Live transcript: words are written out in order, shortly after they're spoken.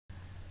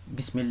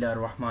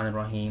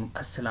बिस्मिल्लाहिर्रहमानिर्रहीम।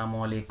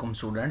 अस्सलामुअलैकुम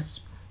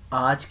स्टूडेंट्स।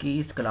 आज की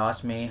इस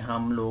क्लास में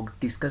हम लोग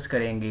डिस्कस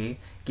करेंगे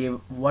कि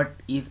what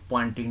is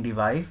pointing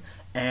device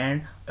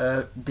and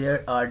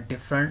there are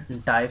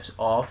different types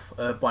of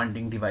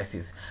Poynting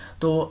devices.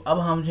 तो अब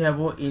हम जो है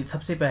वो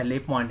सबसे पहले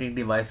पॉइंटिंग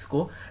डिवाइस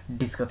को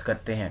डिस्कस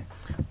करते हैं।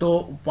 तो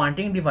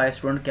पॉइंटिंग डिवाइस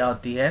स्टूडेंट क्या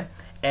होती है?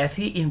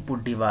 ऐसी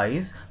इनपुट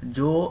डिवाइस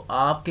जो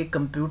आपके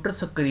कंप्यूटर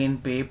स्क्रीन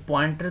पे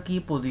पॉइंटर की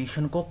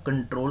पोजीशन को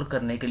कंट्रोल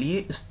करने के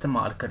लिए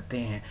इस्तेमाल करते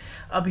हैं।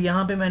 अब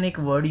यहाँ पे मैंने एक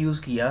वर्ड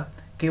यूज़ किया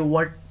कि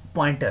व्हाट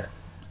पॉइंटर।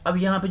 अब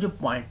यहाँ पे जो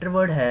पॉइंटर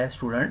वर्ड है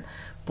स्टूडेंट,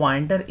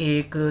 पॉइंटर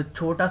एक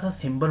छोटा सा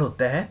सिंबल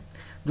होता है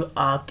जो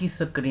आपकी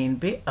स्क्रीन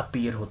पे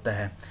अपीयर होता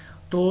है।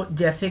 तो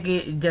जैसे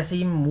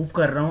ही मैं मूव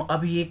कर रहा हूँ,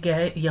 अब ये क्या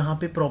है, यहाँ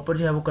पे प्रॉपर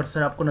जो है वो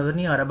कर्सर आपको नज़र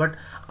नहीं आ रहा, बट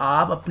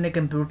आप अपने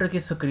कंप्यूटर की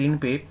स्क्रीन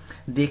पे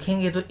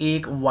देखेंगे तो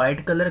एक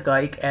वाइट कलर का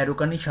एक एरो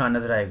का निशान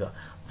नज़र आएगा।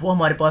 वो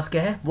हमारे पास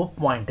क्या है? वो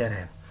पॉइंटर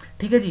है।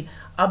 ठीक है जी।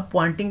 अब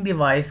पॉइंटिंग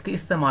डिवाइस के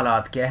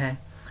इस्तेमालात क्या हैं,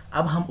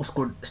 अब हम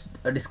उसको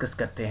डिस्कस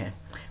करते हैं।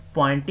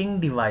 पॉइंटिंग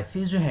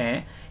डिवाइसेस जो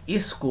हैं,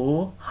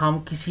 इसको हम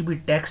किसी भी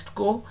टेक्स्ट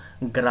को,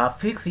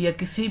 ग्राफिक्स या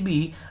किसी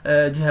भी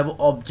जो है वो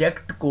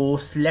ऑब्जेक्ट को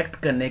सिलेक्ट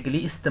करने के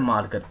लिए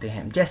इस्तेमाल करते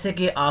हैं। जैसे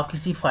कि आप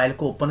किसी फाइल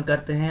को ओपन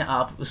करते हैं,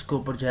 आप उसके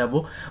ऊपर जो है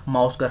वो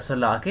माउस कर्सर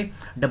ला के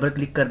डबल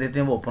क्लिक कर देते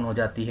हैं, वो ओपन हो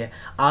जाती है।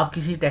 आप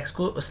किसी टेक्स्ट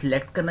को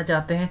सिलेक्ट करना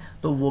चाहते हैं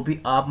तो वो भी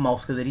आप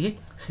माउस के ज़रिए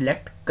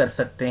सिलेक्ट कर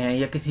सकते हैं,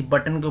 या किसी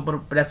बटन के ऊपर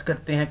प्रेस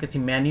करते हैं, किसी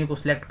मेन्यू को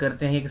सिलेक्ट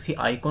करते हैं, या किसी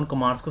आइकॉन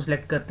कमांड्स को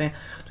सिलेक्ट करते हैं।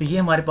 तो ये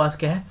हमारे पास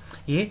क्या है,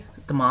 ये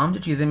तमाम जो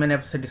चीज़ें मैंने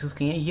आपसे डिस्कस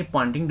की हैं ये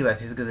पॉइंटिंग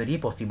डिवाइसेस के ज़रिए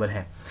पॉसिबल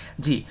है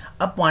जी।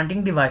 अब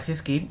पॉइंटिंग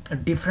डिवाइसेस की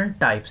डिफरेंट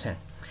टाइप्स हैं,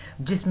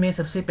 जिसमें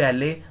सबसे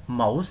पहले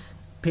माउस,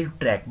 फिर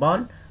ट्रैक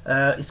बॉल,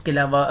 इसके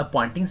अलावा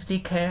पॉइंटिंग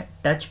स्टिक है,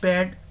 touch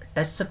pad,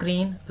 touch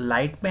screen,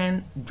 light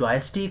pen,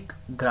 joystick,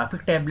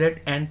 graphic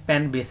tablet and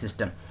pen base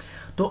system.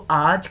 तो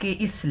आज के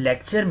इस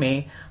लेक्चर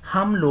में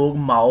हम लोग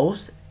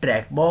माउस,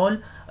 ट्रैक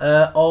बॉल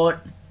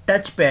और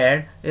टच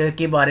पैड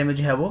के बारे में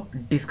जो है वो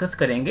डिस्कस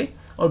करेंगे,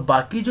 और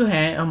बाकी जो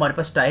हैं हमारे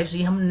पास टाइप्स,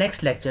 ये हम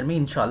नेक्स्ट लेक्चर में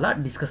इंशाल्लाह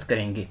डिस्कस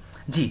करेंगे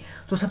जी।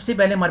 तो सबसे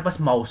पहले हमारे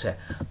पास माउस है,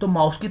 तो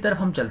माउस की तरफ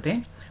हम चलते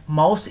हैं।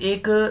 माउस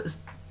एक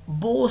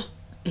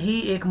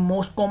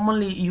मोस्ट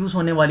कॉमनली यूज़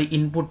होने वाली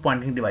इनपुट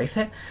पॉइंटिंग डिवाइस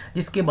है,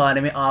 जिसके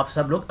बारे में आप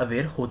सब लोग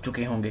अवेयर हो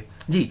चुके होंगे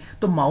जी।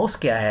 तो माउस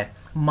क्या है?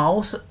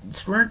 माउस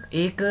स्टूडेंट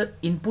एक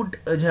इनपुट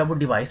जो है वो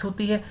डिवाइस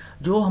होती है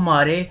जो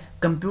हमारे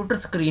कंप्यूटर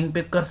स्क्रीन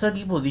पे कर्सर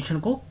की पोजीशन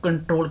को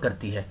कंट्रोल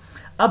करती है।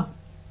 अब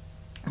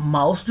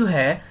माउस जो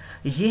है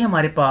ये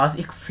हमारे पास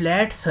एक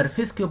फ्लैट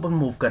सरफेस के ऊपर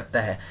मूव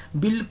करता है,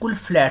 बिल्कुल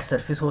फ्लैट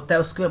सरफेस होता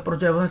है, उसके ऊपर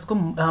जो है इसको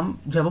हम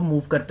जो है वो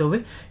मूव करते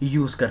हुए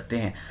यूज़ करते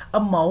हैं।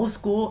 अब माउस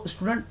को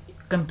स्टूडेंट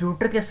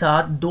कंप्यूटर के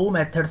साथ दो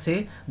मेथड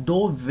से,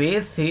 दो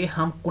वे से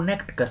हम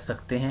कनेक्ट कर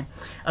सकते हैं।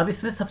 अब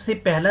इसमें सबसे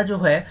पहला जो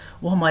है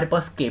वो हमारे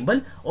पास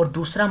केबल, और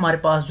दूसरा हमारे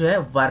पास जो है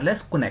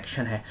वायरलेस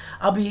कनेक्शन है।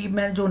 अब ये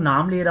मैं जो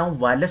नाम ले रहा हूँ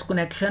वायरलेस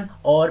कनेक्शन,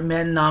 और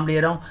मैं नाम ले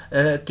रहा हूँ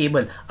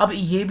केबल। अब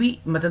ये भी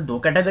मतलब दो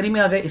कैटेगरी में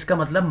आ गए। इसका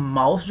मतलब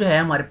माउस जो है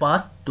हमारे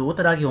पास दो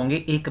तरह के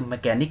होंगे, एक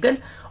मैकेनिकल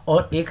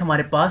और एक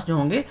हमारे पास जो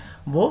होंगे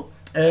वो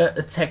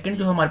सेकंड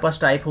जो हमारे पास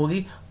टाइप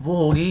होगी वो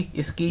होगी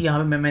इसकी, यहाँ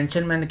पे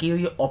मैंने की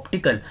हुई है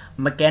ऑप्टिकल,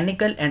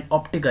 मैकेनिकल एंड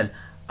ऑप्टिकल।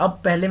 अब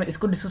पहले मैं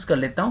इसको डिस्कस कर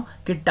लेता हूँ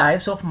कि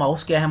टाइप्स ऑफ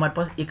माउस क्या है हमारे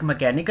पास। एक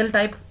मैकेनिकल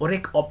टाइप और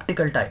एक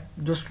ऑप्टिकल टाइप।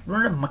 जो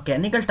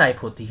मैकेनिकल टाइप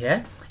होती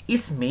है,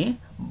 इसमें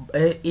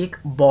एक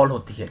बॉल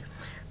होती है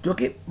जो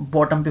कि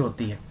बॉटम पे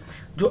होती है।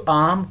 जो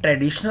आम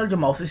ट्रेडिशनल जो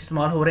माउस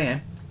इस्तेमाल हो रहे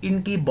हैं,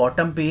 इनकी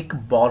बॉटम पे एक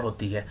बॉल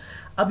होती है।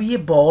 अब ये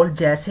बॉल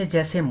जैसे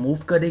जैसे मूव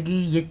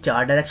करेगी, ये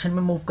चार डायरेक्शन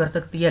में मूव कर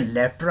सकती है,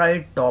 लेफ्ट,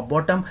 राइट, टॉप,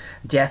 बॉटम।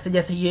 जैसे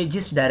जैसे ये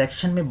जिस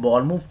डायरेक्शन में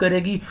बॉल मूव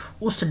करेगी,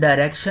 उस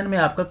डायरेक्शन में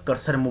आपका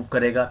कर्सर मूव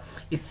करेगा।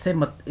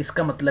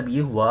 इसका मतलब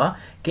ये हुआ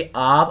कि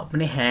आप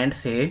अपने हैंड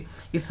से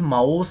इस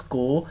माउस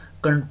को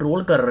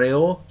कंट्रोल कर रहे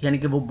हो, यानी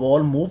कि वो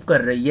बॉल मूव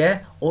कर रही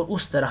है, और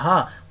उस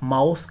तरह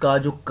माउस का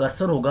जो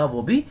कर्सर होगा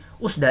वो भी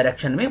उस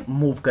डायरेक्शन में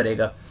मूव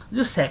करेगा।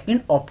 जो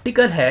सेकंड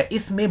ऑप्टिकल है,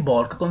 इसमें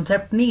बॉल का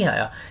कॉन्सेप्ट नहीं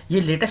आया,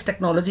 ये लेटेस्ट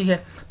टेक्नोलॉजी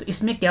है। तो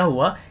इसमें क्या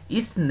हुआ,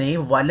 इसने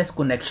वायरलेस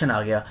कनेक्शन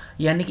आ गया,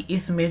 यानी कि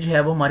इसमें जो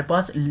है वो हमारे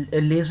पास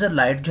लेज़र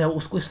लाइट जो है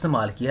उसको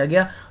इस्तेमाल किया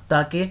गया,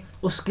 ताकि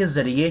उसके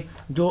ज़रिए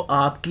जो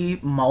आपकी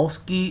माउस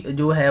की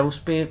जो है उस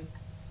पर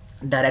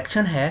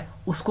डायरेक्शन है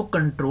उसको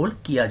कंट्रोल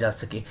किया जा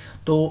सके।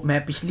 तो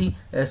मैं पिछली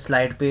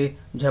स्लाइड पे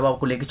जो है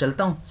आपको लेके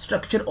चलता हूँ।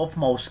 स्ट्रक्चर ऑफ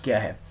माउस क्या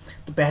है?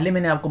 तो पहले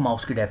मैंने आपको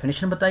माउस की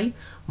डेफिनेशन बताई,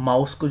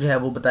 माउस को जो है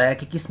वो बताया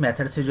कि किस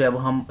मेथड से जो है वो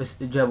हम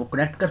जो है वो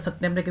कनेक्ट कर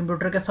सकते हैं अपने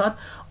कंप्यूटर के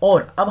साथ।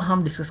 और अब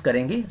हम डिस्कस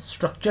करेंगे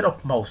स्ट्रक्चर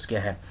ऑफ माउस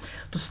क्या है।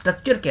 तो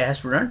स्ट्रक्चर क्या है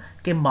स्टूडेंट,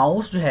 कि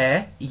माउस जो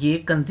है ये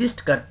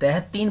कंसिस्ट करता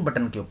है तीन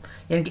बटन के ऊपर,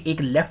 यानी कि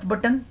एक लेफ्ट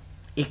बटन,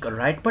 एक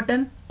राइट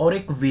बटन और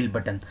एक व्हील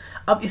बटन।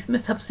 अब इसमें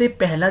सबसे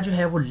पहला जो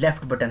है वो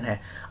लेफ्ट बटन है।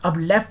 अब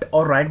लेफ्ट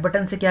और राइट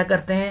बटन से क्या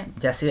करते हैं,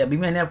 जैसे अभी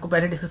मैंने आपको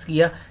पहले डिस्कस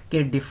किया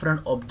कि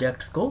डिफरेंट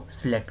ऑब्जेक्ट्स को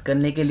सिलेक्ट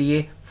करने के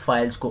लिए,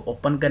 फाइल्स को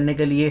ओपन करने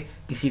के लिए,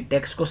 किसी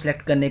टेक्स्ट को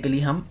सिलेक्ट करने के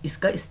लिए हम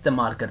इसका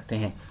इस्तेमाल करते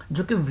हैं,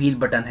 जो कि व्हील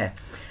बटन है।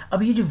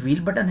 अब ये जो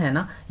व्हील बटन है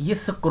ना, ये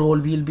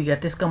स्क्रॉल व्हील भी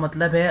कहते हैं। इसका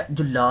मतलब है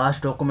जो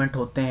लास्ट डॉक्यूमेंट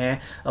होते हैं,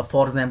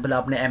 फॉर एग्जांपल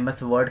आपने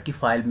एमएस वर्ड की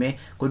फाइल में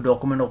कोई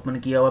डॉक्यूमेंट ओपन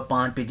किया हुआ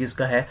 5 पेजेस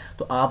का है,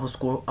 तो आप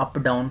उसको अप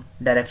डाउन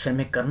डायरेक्शन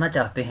में करना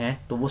चाहते हैं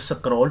तो वो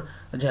स्क्रॉल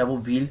जो है वो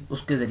व्हील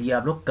उसके ज़रिए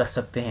आप लोग कर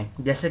सकते हैं।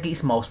 जैसे कि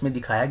इस माउस में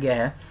दिखाया गया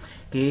है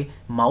कि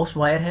माउस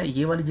वायर है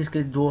ये वाली,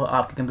 जिसके जो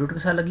आपके कंप्यूटर के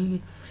साथ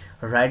लगेगी,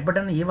 राइट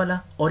बटन ये वाला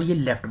और ये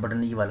लेफ्ट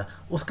बटन ये वाला।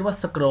 उसके बाद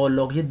स्क्रॉल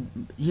लॉक,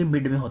 ये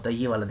मिड में होता है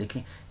ये वाला,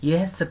 देखें ये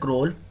है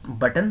स्क्रॉल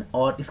बटन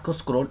और इसको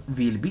स्क्रॉल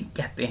व्हील भी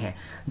कहते हैं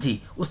जी।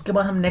 उसके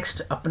बाद हम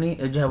नेक्स्ट अपनी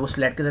जो है वो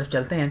स्लाइड की तरफ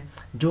चलते हैं,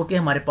 जो कि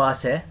हमारे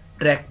पास है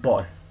ट्रैक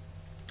बॉल।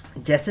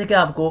 जैसे कि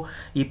आपको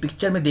ये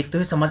पिक्चर में देखते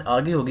हुए समझ आ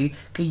गई होगी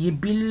कि ये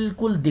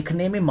बिल्कुल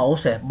दिखने में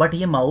माउस है, बट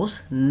ये माउस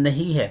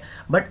नहीं है,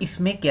 बट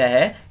इसमें क्या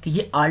है कि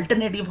ये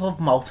अल्टरनेटिव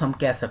ऑफ माउस हम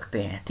कह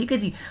सकते हैं, ठीक है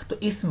जी। तो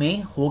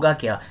इसमें होगा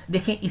क्या,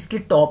 देखें इसके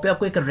टॉप पे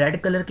आपको एक रेड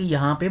कलर की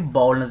यहाँ पे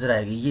बॉल नजर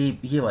आएगी,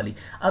 ये वाली।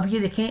 अब ये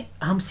देखें,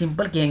 हम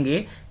सिंपल कहेंगे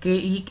कि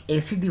ये एक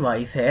ऐसी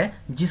डिवाइस है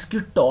जिसकी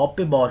टॉप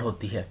पे बॉल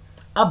होती है।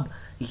 अब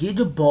ये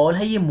जो बॉल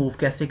है ये मूव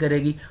कैसे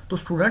करेगी, तो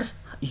स्टूडेंट्स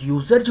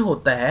यूज़र जो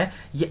होता है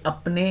ये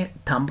अपने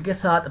थंब के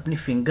साथ, अपनी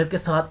फिंगर के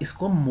साथ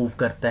इसको मूव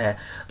करता है।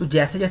 तो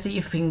जैसे जैसे ये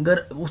फिंगर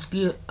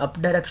उसकी अप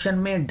डायरेक्शन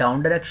में,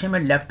 डाउन डायरेक्शन में,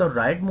 लेफ्ट और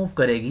राइट मूव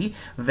करेगी,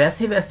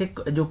 वैसे वैसे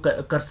जो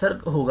कर्सर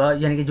होगा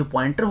यानी कि जो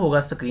पॉइंटर होगा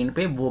स्क्रीन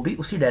पे वो भी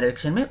उसी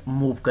डायरेक्शन में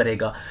मूव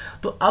करेगा।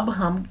 तो अब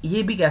हम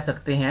ये भी कह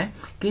सकते हैं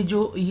कि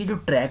ये जो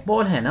ट्रैक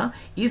बॉल है ना,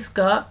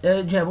 इसका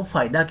जो है वो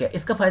फ़ायदा क्या है।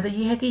 इसका फ़ायदा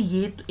ये है कि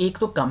ये एक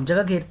तो कम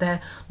जगह घेरता है,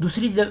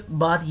 दूसरी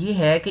बात ये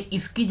है कि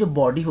इसकी जो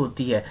बॉडी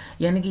होती है,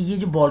 यानी कि ये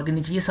जो बॉल के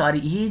नीचे ये सारी,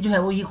 ये जो है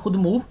वो ये खुद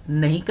मूव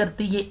नहीं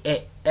करती, ये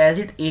एज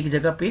इट एक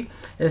जगह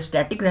पे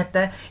स्टैटिक रहता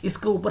है।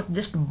 इसके ऊपर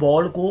जस्ट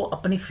बॉल को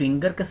अपनी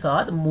फिंगर के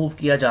साथ मूव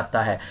किया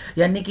जाता है,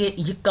 यानी कि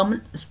ये कम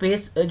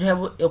स्पेस जो है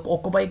वो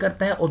ऑक्यूपाई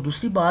करता है। और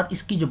दूसरी बात,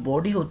 इसकी जो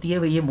बॉडी होती है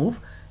वो ये मूव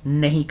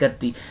नहीं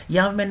करती।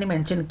 यहाँ मैंने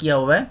मेंशन किया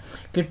हुआ है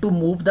कि to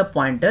move the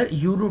pointer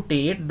you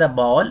rotate the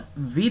ball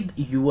with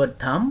your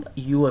thumb,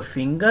 your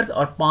fingers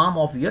और पाम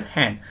ऑफ योर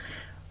हैंड।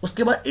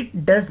 उसके बाद it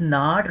does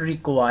not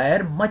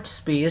require much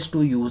space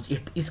to use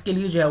it. इसके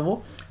लिए जो है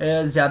वो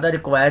ज़्यादा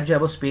रिक्वायर जो है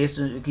वो स्पेस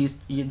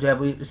की जो है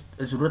वो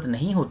ज़रूरत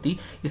नहीं होती,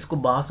 इसको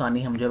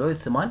बआसानी हम जो है वो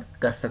इस्तेमाल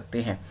कर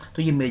सकते हैं।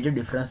 तो ये मेजर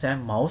डिफरेंस है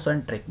माउस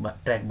एंड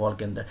ट्रैक बॉल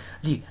के अंदर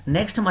जी।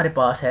 नेक्स्ट हमारे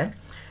पास है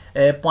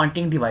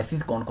पॉइंटिंग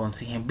डिवाइसेस कौन कौन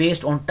सी हैं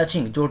बेस्ड ऑन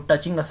टचिंग, जो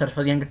टचिंग का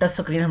सरफेस, यानी कि टच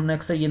स्क्रीन। हमने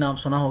अक्सर ये नाम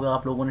सुना होगा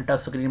आप लोगों ने, टच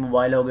स्क्रीन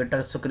मोबाइल हो गए,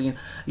 टच स्क्रीन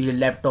ये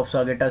लैपटॉप्स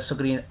आ गए, touch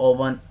screen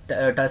oven,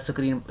 touch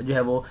screen जो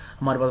है वो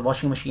हमारे पास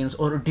वॉशिंग मशीन्स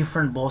और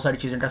डिफरेंट बहुत सारी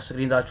चीज़ें टच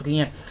स्क्रीन आ चुकी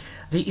हैं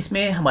जी।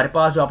 इसमें हमारे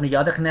पास जो आपने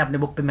याद रखना है, अपने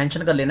बुक पे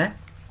मेंशन कर लेना है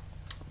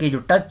कि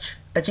जो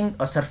टचिंग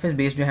और सरफेस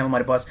बेस्ड जो है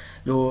हमारे पास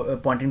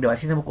जो पॉइंटिंग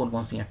डिवाइसेस हैं वो कौन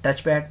कौन सी हैं।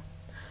 Touch pad,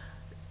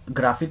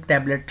 graphic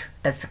tablet,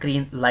 touch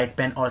screen, light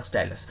pen और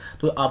स्टाइलस।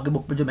 तो आपके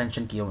बुक पे जो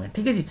मेंशन किए हुए हैं,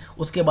 ठीक है जी।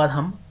 उसके बाद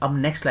हम अब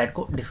नेक्स्ट स्लाइड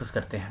को डिस्कस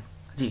करते हैं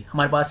जी।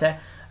 हमारे पास है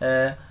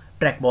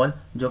ट्रैक बॉल,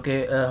 जो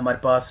कि हमारे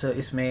पास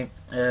इसमें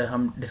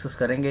हम डिस्कस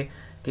करेंगे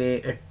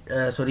कि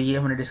सॉरी ये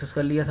हमने डिस्कस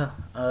कर लिया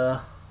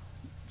था,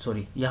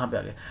 सॉरी यहाँ पे आ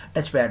गया,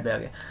 टच पैड पे आ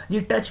गया जी।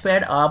 टच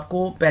पैड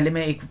आपको पहले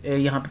मैं एक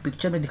यहाँ पे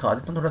पिक्चर में दिखा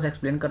देता हूँ, थोड़ा सा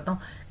एक्सप्लेन करता हूँ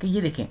कि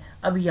ये देखें।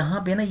 अब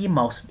यहाँ पे ना ये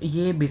माउस,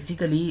 ये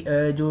बेसिकली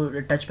जो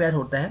टच पैड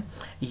होता है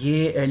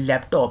ये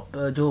लैपटॉप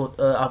जो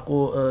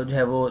आपको जो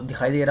है वो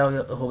दिखाई दे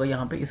रहा होगा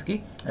यहाँ पे, इसकी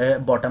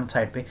बॉटम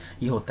साइड पे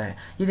ये होता है।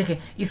 ये देखें,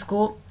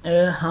 इसको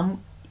हम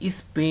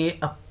इस पे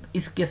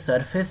इसके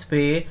सरफेस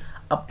पे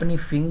अपनी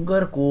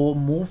फिंगर को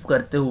मूव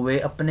करते हुए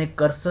अपने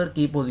कर्सर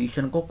की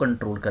पोजीशन को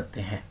कंट्रोल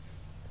करते हैं,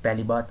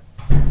 पहली बात।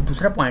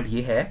 दूसरा पॉइंट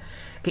ये है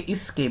कि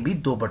इसके भी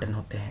 2 बटन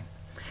होते हैं।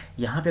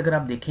 यहाँ पे अगर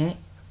आप देखें,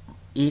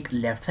 एक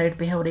लेफ्ट साइड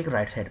पे है और एक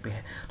राइट साइड पे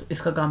है, तो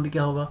इसका काम भी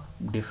क्या होगा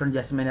डिफरेंट।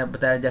 जैसे मैंने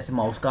बताया, जैसे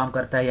माउस काम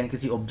करता है, यानी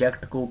किसी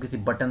ऑब्जेक्ट को, किसी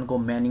बटन को,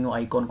 मेन्यू,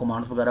 आइकॉन,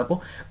 कमांड्स वगैरह को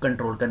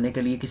कंट्रोल करने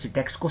के लिए, किसी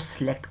टेक्स्ट को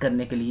सिलेक्ट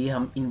करने के लिए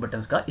हम इन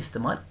बटन्स का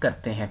इस्तेमाल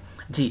करते हैं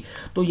जी।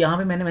 तो यहाँ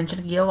पे मैंने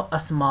मेंशन किया हुआ, a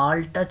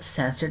small touch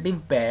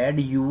sensitive pad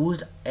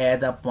used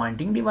as a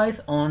pointing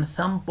device on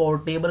some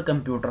portable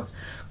computers.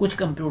 कुछ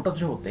कंप्यूटर्स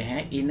जो होते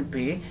हैं इन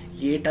पे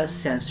ये टच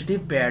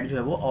सेंसिटिव पैड जो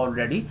है वो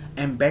ऑलरेडी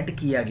एम्बेड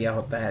किया गया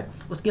होता है।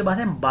 उसके बाद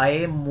है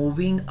बाय मूविंग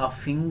अ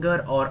फिंगर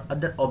और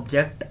other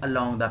object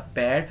along the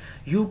pad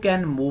you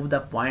can move the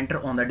pointer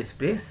on the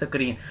display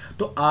screen.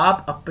 तो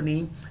आप अपनी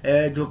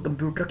जो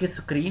कंप्यूटर की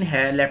स्क्रीन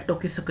है,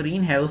 लैपटॉप की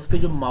स्क्रीन है, उस पर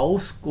जो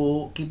माउस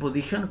को की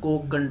पोजीशन को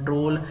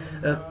कंट्रोल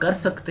कर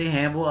सकते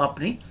हैं वो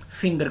अपनी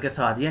फिंगर के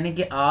साथ। यानी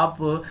कि आप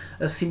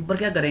सिंपल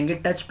क्या करेंगे,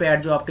 टच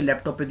पैड जो आपके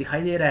लैपटॉप पे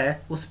दिखाई दे रहा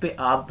है उस पे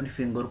आप अपनी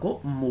फिंगर को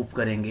मूव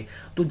करेंगे।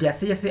 तो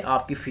जैसे जैसे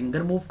आपकी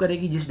फिंगर मूव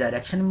करेगी, जिस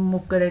डायरेक्शन में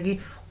मूव करेगी,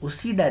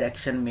 उसी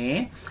डायरेक्शन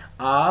में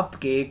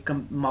आपके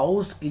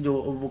माउस की जो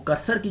वो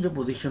कर्सर की जो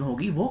पोजीशन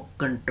होगी वो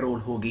कंट्रोल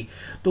होगी।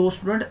 तो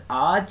स्टूडेंट,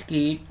 आज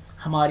की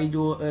हमारी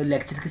जो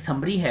लेक्चर की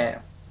समरी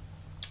है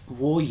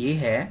वो ये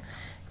है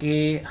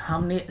कि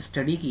हमने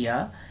स्टडी किया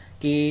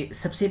कि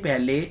सबसे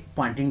पहले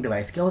पॉइंटिंग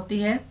डिवाइस क्या होती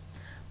है,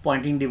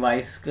 पॉइंटिंग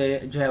डिवाइस के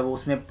जो है वो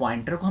उसमें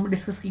पॉइंटर को हमने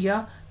डिस्कस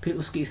किया, फिर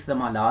उसके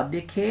इस्तेमालात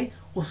देखे,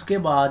 उसके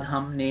बाद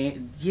हमने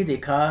ये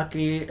देखा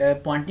कि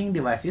पॉइंटिंग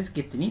डिवाइसेस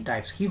कितनी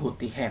टाइप्स की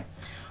होती है।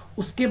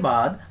 उसके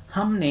बाद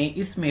हमने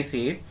इसमें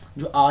से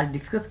जो आज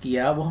डिस्कस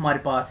किया वो हमारे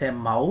पास है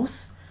माउस,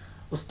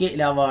 उसके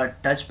अलावा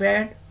टच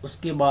पैड,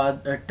 उसके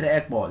बाद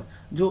ट्रैक बॉल।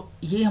 जो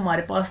ये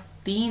हमारे पास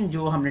तीन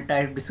जो हमने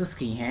टाइप डिस्कस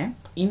की हैं,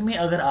 इनमें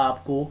अगर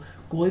आपको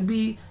कोई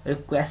भी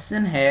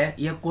क्वेश्चन है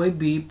या कोई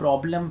भी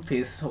प्रॉब्लम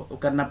फेस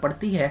करना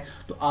पड़ती है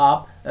तो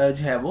आप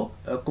जो है वो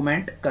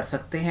कमेंट कर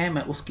सकते हैं,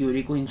 मैं उस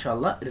क्यूरी को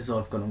इंशाल्लाह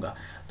रिजॉल्व करूँगा।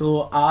 तो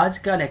आज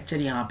का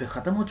लेक्चर यहाँ पे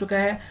ख़त्म हो चुका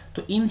है।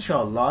 तो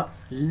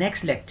इंशाल्लाह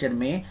नेक्स्ट लेक्चर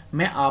में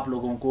मैं आप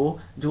लोगों को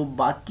जो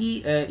बाकी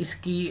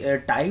इसकी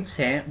टाइप्स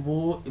हैं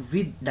वो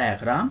विद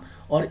डायग्राम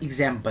और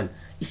एग्जाम्पल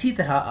इसी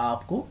तरह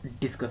आपको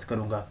डिस्कस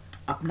करूँगा।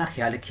 अपना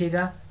ख्याल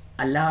रखिएगा।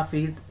 अल्लाह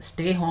हाफिज़।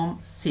 Stay home,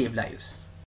 save lives.